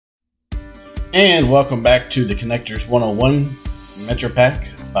And welcome back to the Connectors 101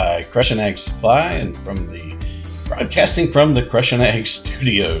 Metri-Pack by CrushinAG Supply and broadcasting from the CrushinAG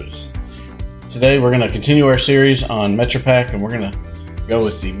Studios. Today we're going to continue our series on Metri-Pack, and we're going to go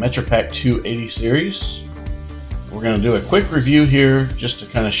with the Metri-Pack 280 series. We're going to do a quick review here just to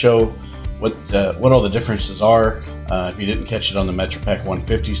kind of show what all the differences are. If you didn't catch it on the Metri-Pack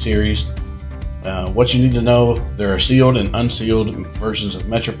 150 series, what you need to know: there are sealed and unsealed versions of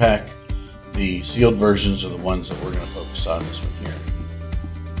Metri-Pack. The sealed versions are the ones that we're going to focus on this one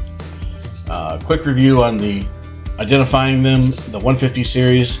here. Quick review on the identifying them. The 150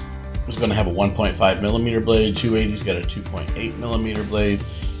 series is going to have a 1.5 millimeter blade, 280's got a 2.8 millimeter blade,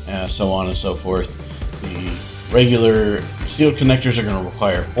 so on and so forth. The regular sealed connectors are going to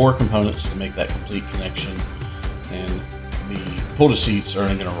require 4 components to make that complete connection, and the pull-to-seats are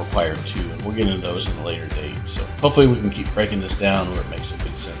only going to require 2, and we'll get into those in a later date. So hopefully we can keep breaking this down where it makes a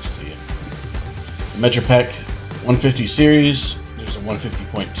good sense to you. The Metri-Pack 150 series, there's a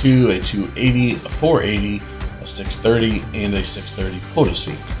 150.2, a 280, a 480, a 630, and a 630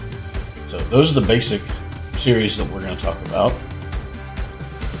 pull-to-seat. So those are the basic series that we're going to talk about.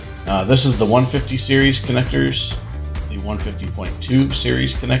 This is the 150 series connectors, the 150.2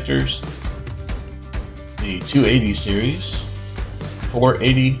 series connectors, the 280 series,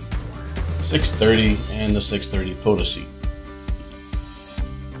 480, 630, and the 630 pull-to-seat.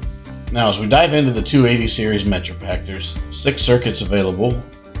 Now, as we dive into the 280 series Metri-Pack, there's 6 circuits available,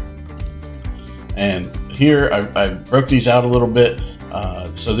 and here I broke these out a little bit.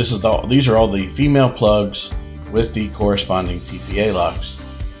 So these are all the female plugs with the corresponding TPA locks.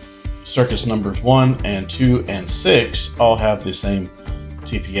 Circuits numbers 1 and 2 and 6 all have the same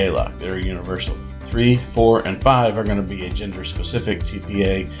TPA lock. They're universal. 3, 4, and 5 are going to be a gender-specific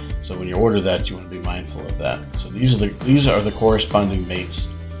TPA. So when you order that, you want to be mindful of that. So these are the corresponding mates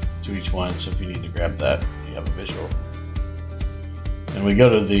to each one. So if you need to grab that, you have a visual. And we go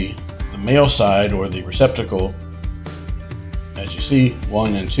to the male side, or the receptacle. As you see,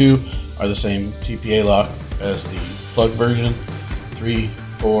 1 and 2 are the same TPA lock as the plug version. 3,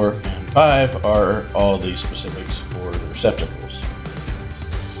 4, and 5 are all the specifics for the receptacles.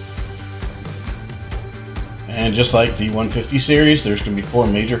 And just like the 150 series, there's going to be 4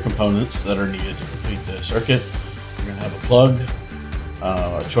 major components that are needed to complete the circuit. You're going to have a plug,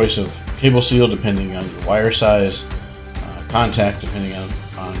 a choice of cable seal depending on your wire size, contact depending on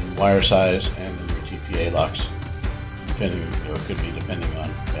wire size, and then your TPA locks, it could be depending on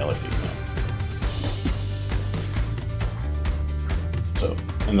male or female. So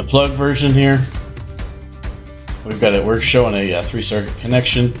in the plug version here, we're showing a 3-circuit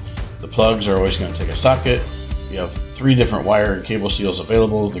connection. The plugs are always going to take a socket. You have 3 different wire and cable seals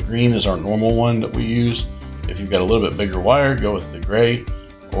available. The green is our normal one that we use. If you've got a little bit bigger wire, go with the gray,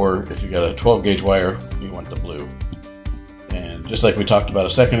 or if you've got a 12 gauge wire, you want the blue. And just like we talked about a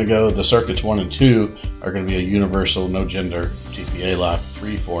second ago, the circuits 1 and 2 are going to be a universal, no gender TPA lock.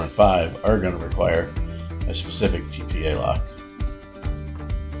 3, 4, and 5 are going to require a specific TPA lock.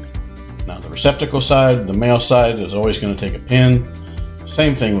 Now the receptacle side, the male side, is always going to take a pin.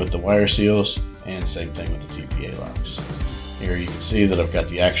 Same thing with the wire seals, and same thing with the TPA locks. Here you can see that I've got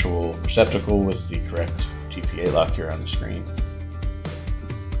the actual receptacle with the correct TPA lock here on the screen.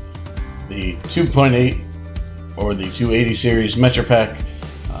 The 2.8 or the 280 series Metri-Pack,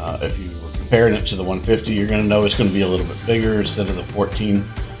 if you were comparing it to the 150, you're going to know it's going to be a little bit bigger. Instead of the 14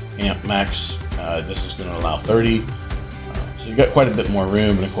 amp max, this is going to allow 30. So you've got quite a bit more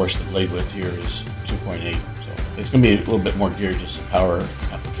room, and of course the blade width here is 2.8. It's going to be a little bit more geared to some power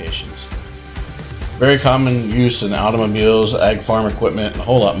applications. Very common use in automobiles, ag farm equipment, and a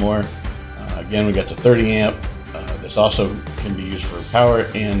whole lot more. Again, we got the 30 amp. This also can be used for power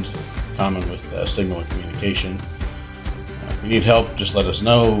and common with signal and communication. If you need help, just let us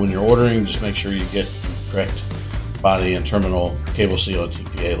know when you're ordering. Just make sure you get the correct body and terminal cable seal and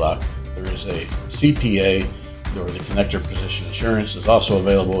TPA lock. There is a CPA, or the connector position assurance, is also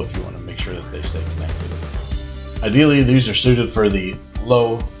available if you want to make sure that they stay connected. Ideally, these are suited for the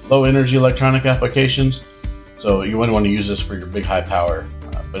low energy electronic applications, so you wouldn't want to use this for your big high power,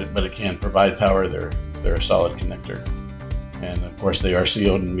 but it can provide power. They're a solid connector, and of course they are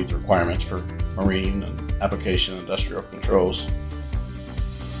sealed and meet the requirements for marine and application industrial controls.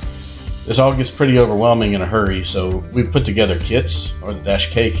 This all gets pretty overwhelming in a hurry, so we've put together kits, or the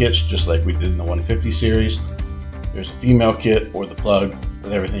 -K kits, just like we did in the 150 series. There's a female kit, or the plug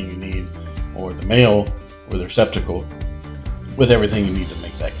with everything you need, or the male with the receptacle with everything you need to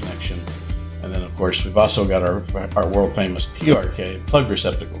make that connection. And then of course we've also got our world famous PRK, plug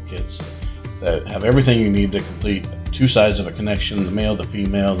receptacle kits, that have everything you need to complete two sides of a connection, the male, the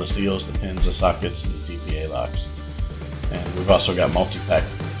female, the seals, the pins, the sockets, and the TPA locks. And we've also got multi-pack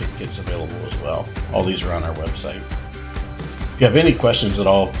kits available as well. All these are on our website. If you have any questions at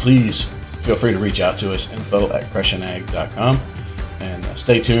all, please feel free to reach out to us, info@CrushinAG.com. And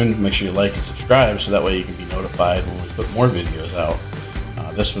stay tuned, make sure you like and subscribe so that way you can be notified when we put more videos out.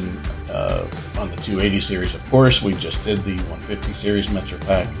 This one on the 280 series, of course. We just did the 150 series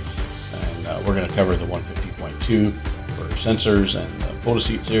Metri-Pack, and we're going to cover the 150.2 for sensors and the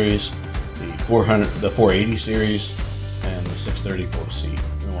pull-to-seat series, the 480 series, and the 630 pull-to-seat.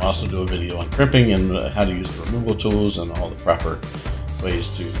 And we'll also do a video on crimping and how to use the removal tools and all the proper ways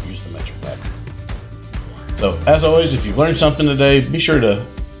to use the Metri-Pack. So as always, if you've learned something today, be sure to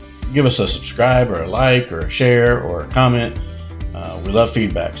give us a subscribe or a like or a share or a comment. We love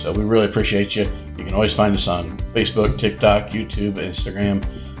feedback, so we really appreciate you. You can always find us on Facebook, TikTok, YouTube, Instagram.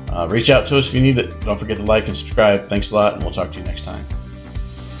 Reach out to us if you need it. Don't forget to like and subscribe. Thanks a lot, and we'll talk to you next time.